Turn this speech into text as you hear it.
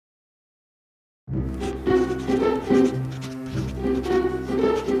Hey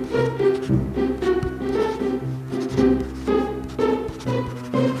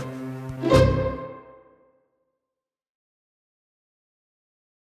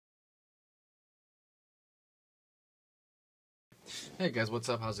guys, what's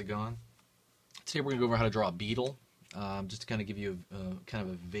up? How's it going? Today we're gonna go over how to draw a beetle. Just to kind of give you kind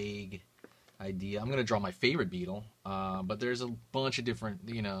of a vague idea. I'm gonna draw my favorite beetle, but there's a bunch of different,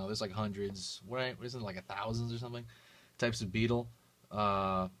 there's like hundreds, what isn't it, like thousands or something, types of beetle.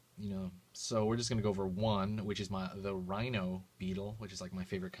 So we're just gonna go over one, which is the rhino beetle, which is like my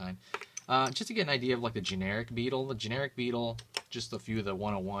favorite kind. Just to get an idea of like the generic beetle. The generic beetle, just a few of the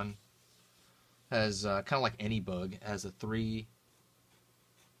 101, has kind of like any bug, has a three.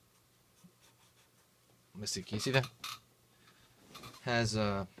 Let me see. Can you see that? Has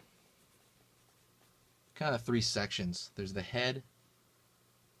kind of three sections. There's the head.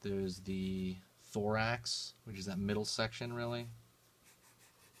 There's the thorax, which is that middle section, really.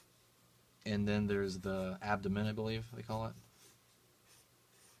 And then there's the abdomen, I believe they call it.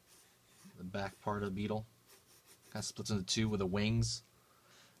 The back part of the beetle. Kind of splits into two with the wings.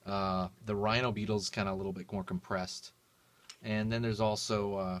 The rhino beetle is kind of a little bit more compressed. And then there's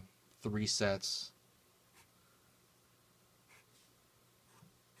also three sets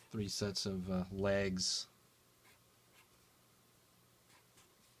of legs.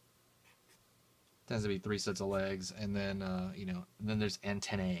 Tends to be three sets of legs, and then and then there's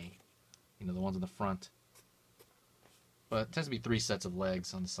antennae, the ones in the front. But it tends to be three sets of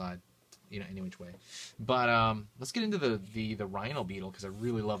legs on the side, any which way. But let's get into the rhino beetle, because I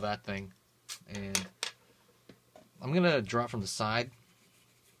really love that thing. And I'm gonna draw it from the side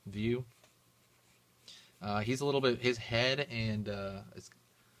view. He's a little bit, his head and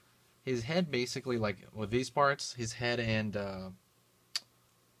his head basically, like with these parts, his head and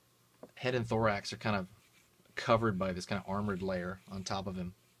thorax are kind of covered by this kind of armored layer on top of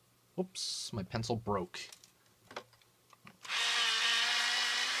him. Whoops, my pencil broke.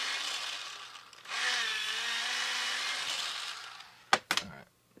 Alright,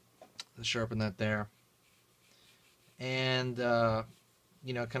 let's sharpen that there. And,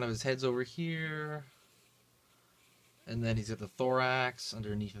 kind of his head's over here. And then he's got the thorax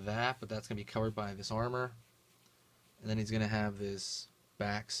underneath that, but that's going to be covered by this armor. And then he's going to have this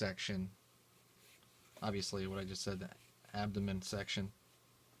back section. Obviously, what I just said, the abdomen section.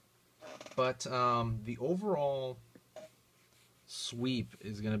 But the overall sweep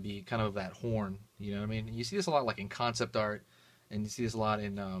is going to be kind of that horn. You know what I mean? You see this a lot like in concept art, and you see this a lot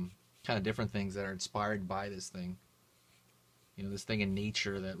in kind of different things that are inspired by this thing. This thing in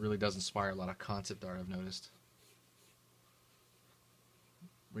nature that really does inspire a lot of concept art, I've noticed.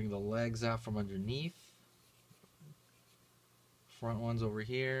 Bring the legs out from underneath. Front one's over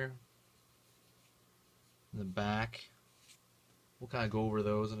here. And the back. We'll kind of go over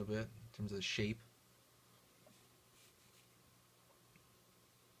those in a bit in terms of the shape.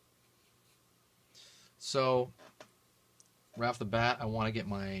 So, right off the bat, I want to get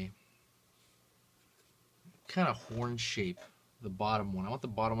my kind of horn shape, the bottom one. I want the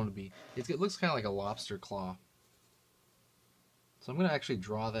bottom one to be, it looks kind of like a lobster claw. So I'm going to actually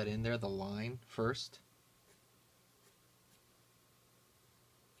draw that in there, the line first.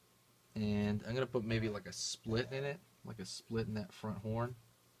 And I'm going to put maybe like a split in it, like a split in that front horn.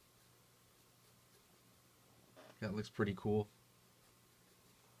 That looks pretty cool.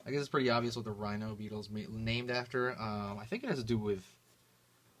 I guess it's pretty obvious what the rhino beetle is named after. I think it has to do with,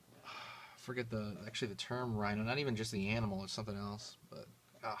 I forget the term rhino, not even just the animal, it's something else, but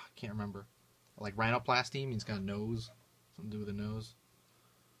I can't remember. Like rhinoplasty means kind of nose. Something to do with the nose.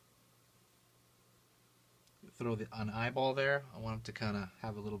 Throw an eyeball there. I want it to kind of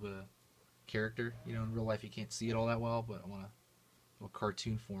have a little bit of character. In real life you can't see it all that well, but I want a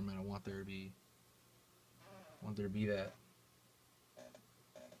cartoon format. I want there to be that.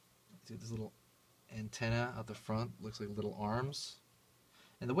 See this little antenna out the front? Looks like little arms.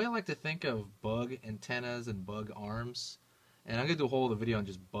 And the way I like to think of bug antennas and bug arms, and I'm gonna do a whole other video on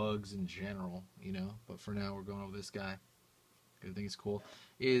just bugs in general, But for now we're going over this guy. I think it's cool.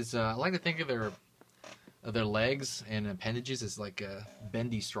 I like to think of their legs and appendages as like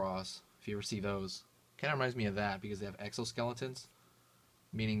bendy straws. If you ever see those, kind of reminds me of that because they have exoskeletons,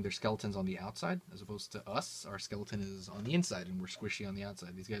 meaning their skeleton's on the outside, as opposed to us. Our skeleton is on the inside, and we're squishy on the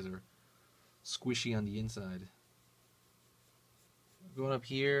outside. These guys are squishy on the inside. Going up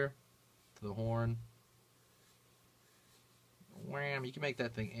here to the horn. Wham! You can make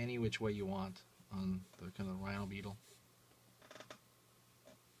that thing any which way you want on the kind of rhino beetle.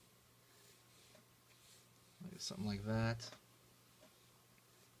 Something like that.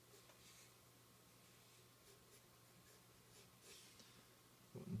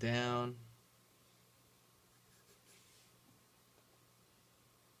 down.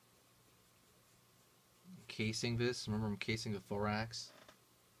 Casing this. Remember, I'm casing the thorax.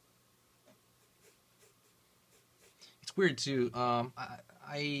 It's weird too.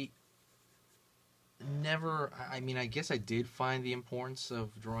 I never. I mean, I guess I did find the importance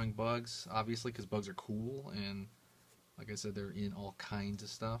of drawing bugs, obviously, because bugs are cool, and like I said, they're in all kinds of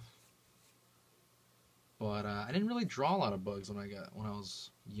stuff. But I didn't really draw a lot of bugs when I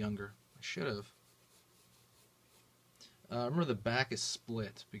was younger. I should have. Remember, the back is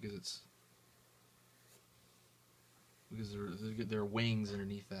split because there are wings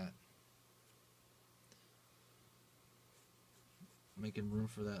underneath that, making room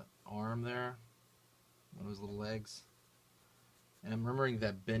for that arm there, one of his little legs. And I'm remembering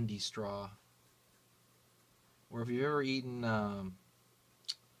that bendy straw. Or if you've ever eaten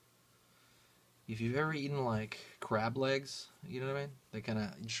like crab legs, you know what I mean? They kind of,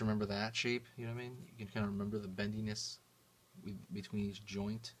 you just remember that shape, you know what I mean? You can kind of remember the bendiness between each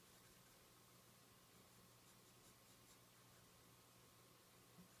joint.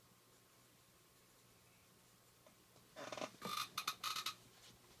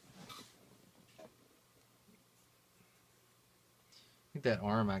 I think that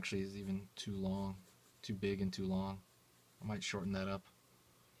arm actually is even too long, too big and too long. I might shorten that up.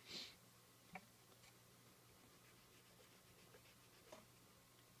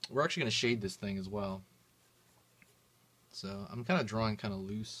 We're actually going to shade this thing as well. So I'm kind of drawing kind of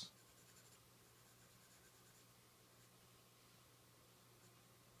loose.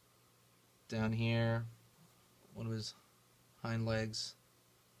 Down here, one of his hind legs.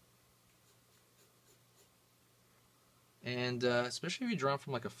 And especially if you draw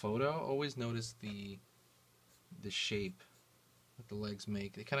from like a photo, always notice the shape that the legs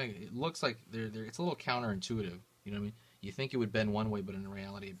make. It looks like it's a little counterintuitive. You know what I mean? You think it would bend one way, but in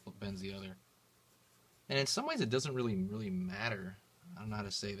reality it bends the other. And in some ways it doesn't really matter. I don't know how to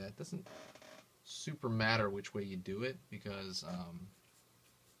say that. It doesn't super matter which way you do it because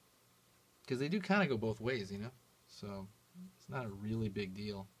they do kind of go both ways, you know? So it's not a really big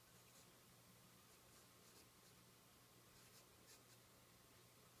deal.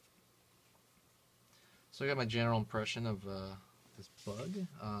 So I got my general impression of this bug.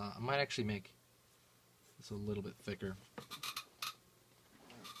 I might actually make this a little bit thicker.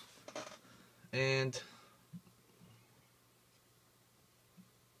 And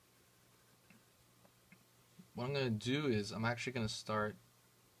what I'm going to do is I'm actually going to start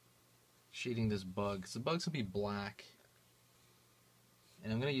shading this bug. So the bug's going to be black.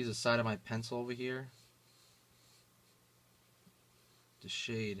 And I'm going to use the side of my pencil over here to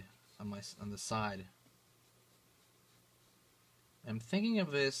shade on the side. I'm thinking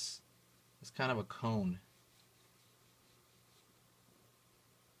of this as kind of a cone.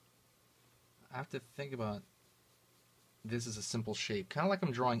 I have to think about this as a simple shape, kind of like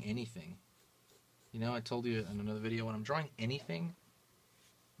I'm drawing anything. You know, I told you in another video, when I'm drawing anything,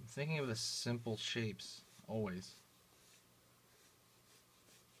 I'm thinking of the simple shapes, always.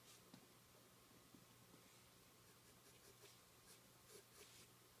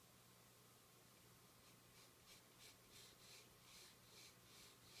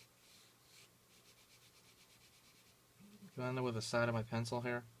 Going with the side of my pencil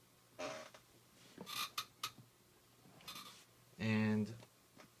here. And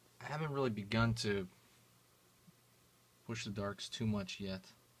I haven't really begun to push the darks too much yet.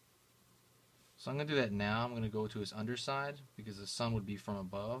 So I'm going to do that now. I'm going to go to his underside because the sun would be from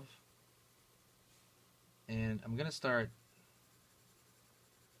above. And I'm going to start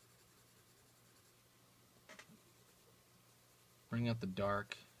bringing out the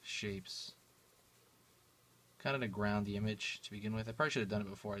dark shapes, kind of to ground the image to begin with. I probably should have done it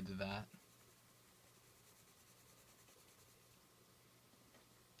before I did that.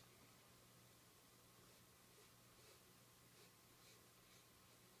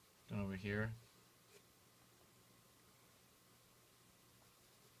 Done over here.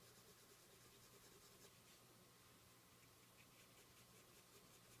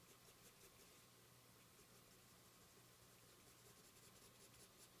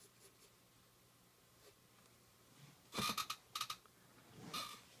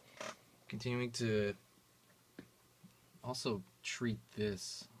 Continuing to also treat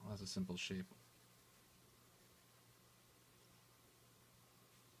this as a simple shape.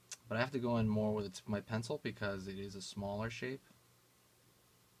 But I have to go in more with the tip of my pencil because it is a smaller shape.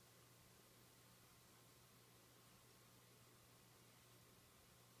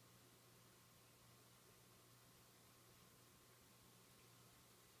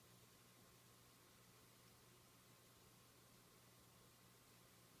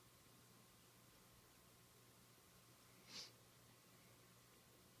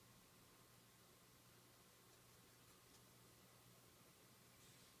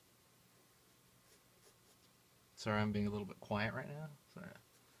 Sorry, I'm being a little bit quiet right now. Sorry,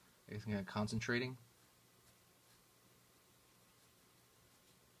 I guess I'm kind of concentrating.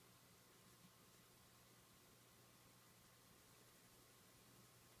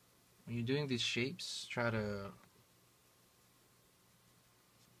 When you're doing these shapes, try to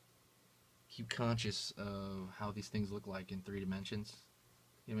keep conscious of how these things look like in 3 dimensions.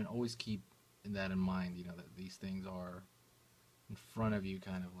 You know, and always keep that in mind, you know, that these things are in front of you,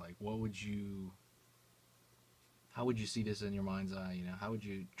 kind of like, how would you see this in your mind's eye, you know? How would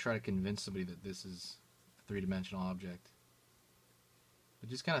you try to convince somebody that this is a 3-dimensional object? But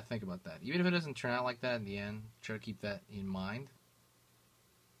just kind of think about that. Even if it doesn't turn out like that in the end, try to keep that in mind.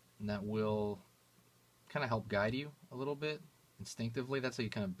 And that will kind of help guide you a little bit instinctively. That's how you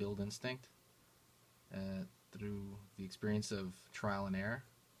kind of build instinct through the experience of trial and error.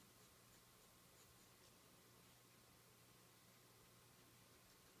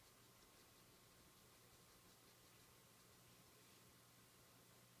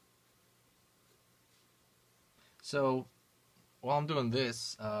 So while I'm doing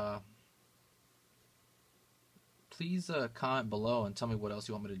this, please comment below and tell me what else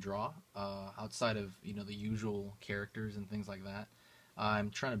you want me to draw outside of, you know, the usual characters and things like that. I'm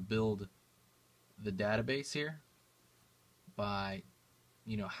trying to build the database here by,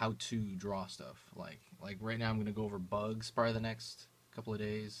 you know, how to draw stuff. Like right now I'm going to go over bugs probably the next couple of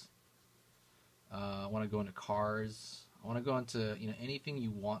days. I want to go into cars. I want to go into, you know, anything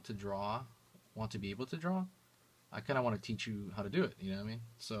you want to draw, want to be able to draw. I kind of want to teach you how to do it, you know what I mean?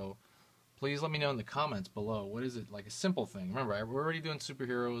 So please let me know in the comments below. What is it? Like a simple thing. Remember, we're already doing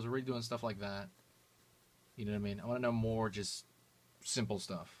superheroes. We're already doing stuff like that. You know what I mean? I want to know more just simple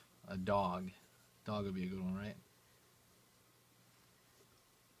stuff. A dog. Dog would be a good one, right?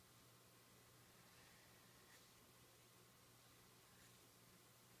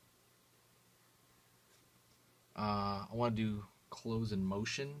 I want to do close in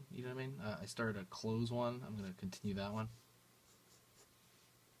motion. You know what I mean? I started a close one. I'm going to continue that one.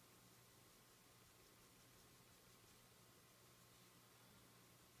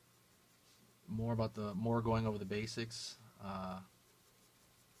 More going over the basics.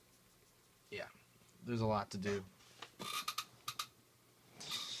 Yeah, there's a lot to do.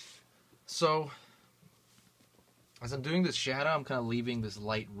 So as I'm doing this shadow, I'm kind of leaving this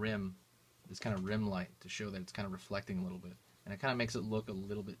light rim, this kind of rim light, to show that it's kind of reflecting a little bit, and it kind of makes it look a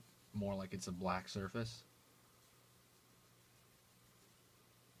little bit more like it's a black surface.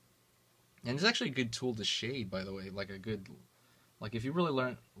 And it's actually a good tool to shade, by the way. Like if you really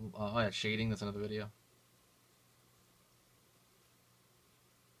learn, oh yeah, shading, that's another video.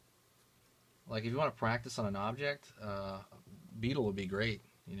 Like if you want to practice on an object, Beetle would be great.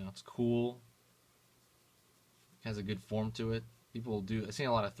 You know, it's cool. It has a good form to it. People do, I've seen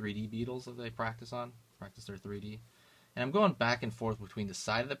a lot of 3D Beetles that they practice their 3D. And I'm going back and forth between the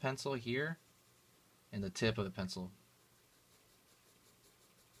side of the pencil here and the tip of the pencil.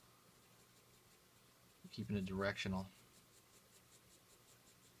 Keeping it directional.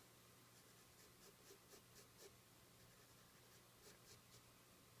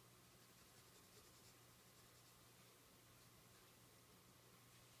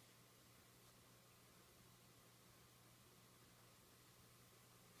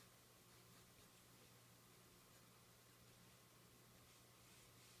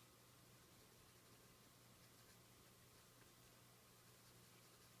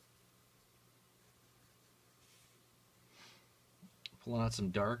 Pulling out some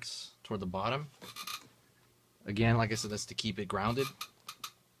darks toward the bottom. Again, like I said, that's to keep it grounded.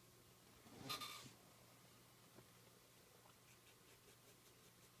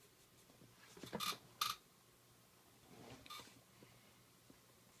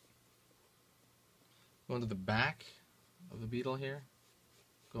 Going to the back of the Beetle here.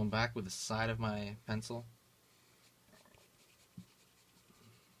 Going back with the side of my pencil.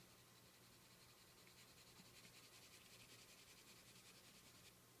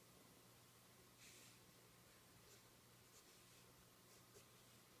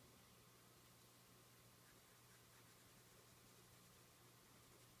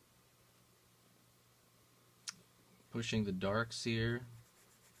 Pushing the darks here.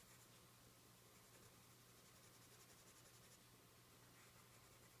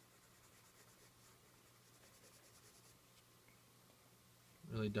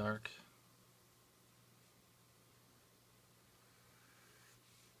 Really dark.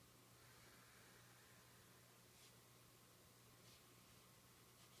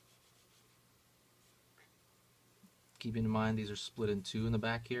 Keeping in mind these are split in two in the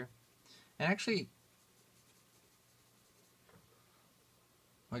back here. And actually,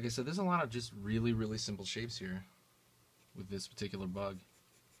 Like I said, there's a lot of just really, really simple shapes here with this particular bug.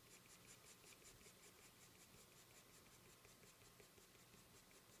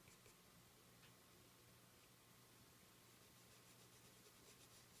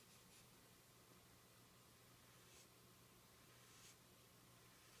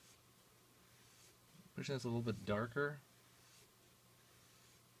 Pushing this a little bit darker.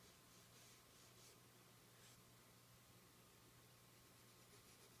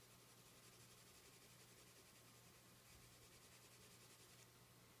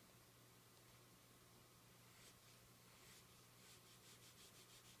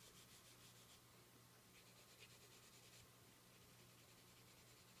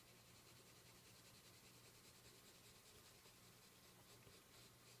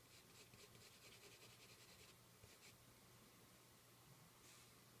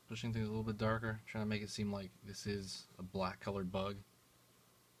 Pushing things a little bit darker, trying to make it seem like this is a black colored bug.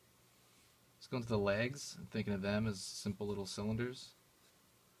 Let's go into the legs, I'm thinking of them as simple little cylinders.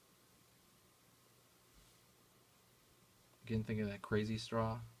 Again, thinking of that crazy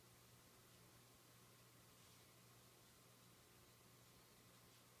straw.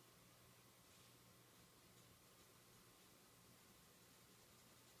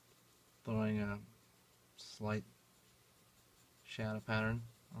 Throwing a slight shadow pattern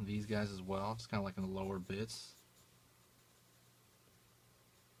on these guys as well, just kind of like in the lower bits.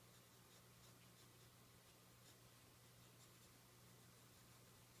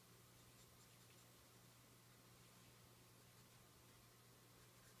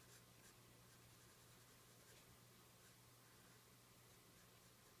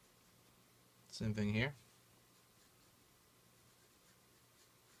 Same thing here.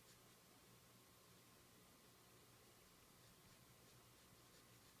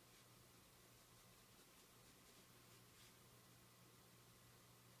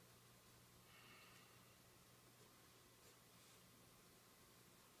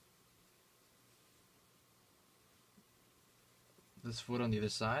 This foot on the other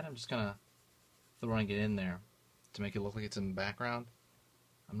side, I'm just kind of throwing it in there to make it look like it's in the background.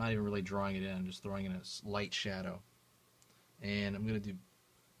 I'm not even really drawing it in, I'm just throwing in a light shadow. And I'm going to do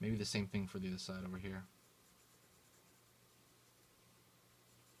maybe the same thing for the other side over here.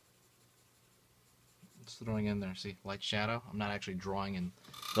 Just throwing in there, see, light shadow. I'm not actually drawing in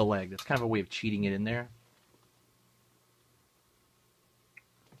the leg. That's kind of a way of cheating it in there.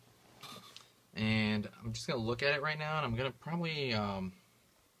 And I'm just going to look at it right now, and I'm going to probably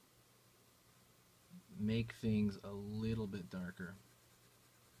make things a little bit darker.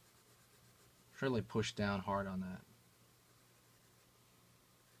 Really push down hard on that.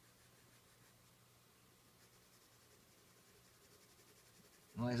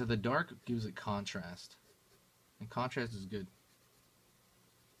 Like I said, the dark gives it contrast, and contrast is good,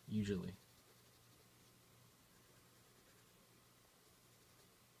 usually.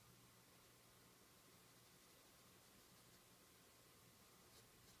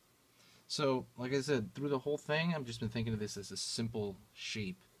 So, like I said, through the whole thing, I've just been thinking of this as a simple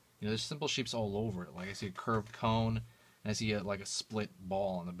shape. You know, there's simple shapes all over it. Like I see a curved cone, and I see like a split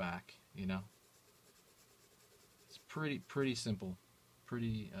ball on the back. You know, it's pretty simple,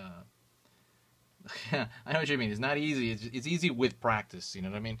 pretty. I know what you mean. It's not easy. It's easy with practice. You know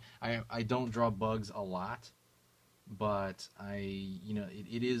what I mean? I don't draw bugs a lot, but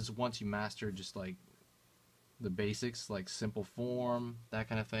it is once you master just like the basics, like simple form, that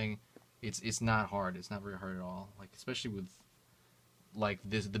kind of thing. It's not hard. It's not very hard at all. Like especially with like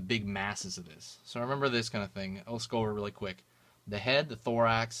the big masses of this. So remember this kind of thing. Let's go over really quick. The head, the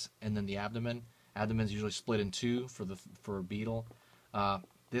thorax, and then the abdomen. Abdomen's usually split in two for a beetle.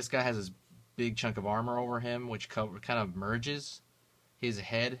 This guy has this big chunk of armor over him, which kind of merges his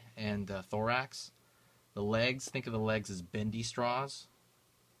head and thorax. The legs, think of the legs as bendy straws.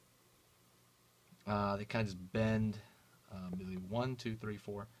 They kind of just bend. Really 1, 2, 3,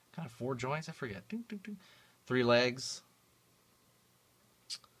 4. Kind of 4 joints. I forget. 3 legs.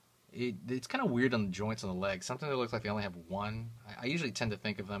 It's kind of weird on the joints on the legs. Sometimes it looks like they only have one. I usually tend to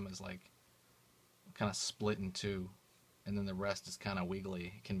think of them as like kind of split in two, and then the rest is kind of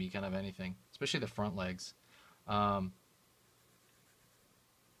wiggly. It can be kind of anything, especially the front legs. So I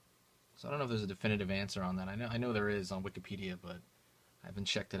don't know if there's a definitive answer on that. I know there is on Wikipedia, but I haven't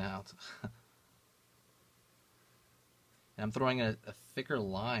checked it out. And I'm throwing a thicker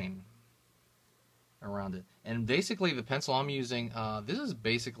line around it. And basically the pencil I'm using, this is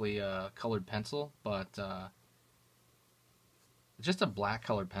basically a colored pencil, but just a black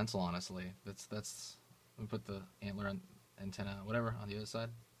colored pencil, honestly. That's let me put the antler antenna, whatever, on the other side.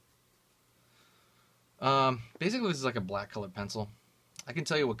 Basically this is like a black colored pencil. I can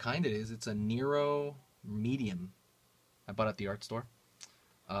tell you what kind it is. It's a Nero medium. I bought it at the art store.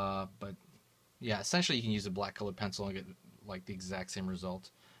 But yeah, essentially you can use a black colored pencil and get like the exact same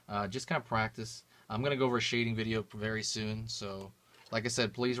result. Just kind of practice. I'm gonna go over a shading video very soon. So, like I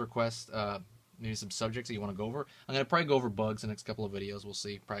said, please request maybe some subjects that you want to go over. I'm gonna probably go over bugs in the next couple of videos. We'll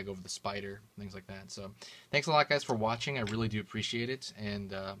see. Probably go over the spider, things like that. So, thanks a lot, guys, for watching. I really do appreciate it.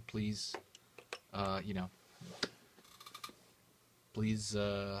 And please, you know, please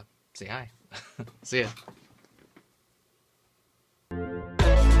say hi. See ya.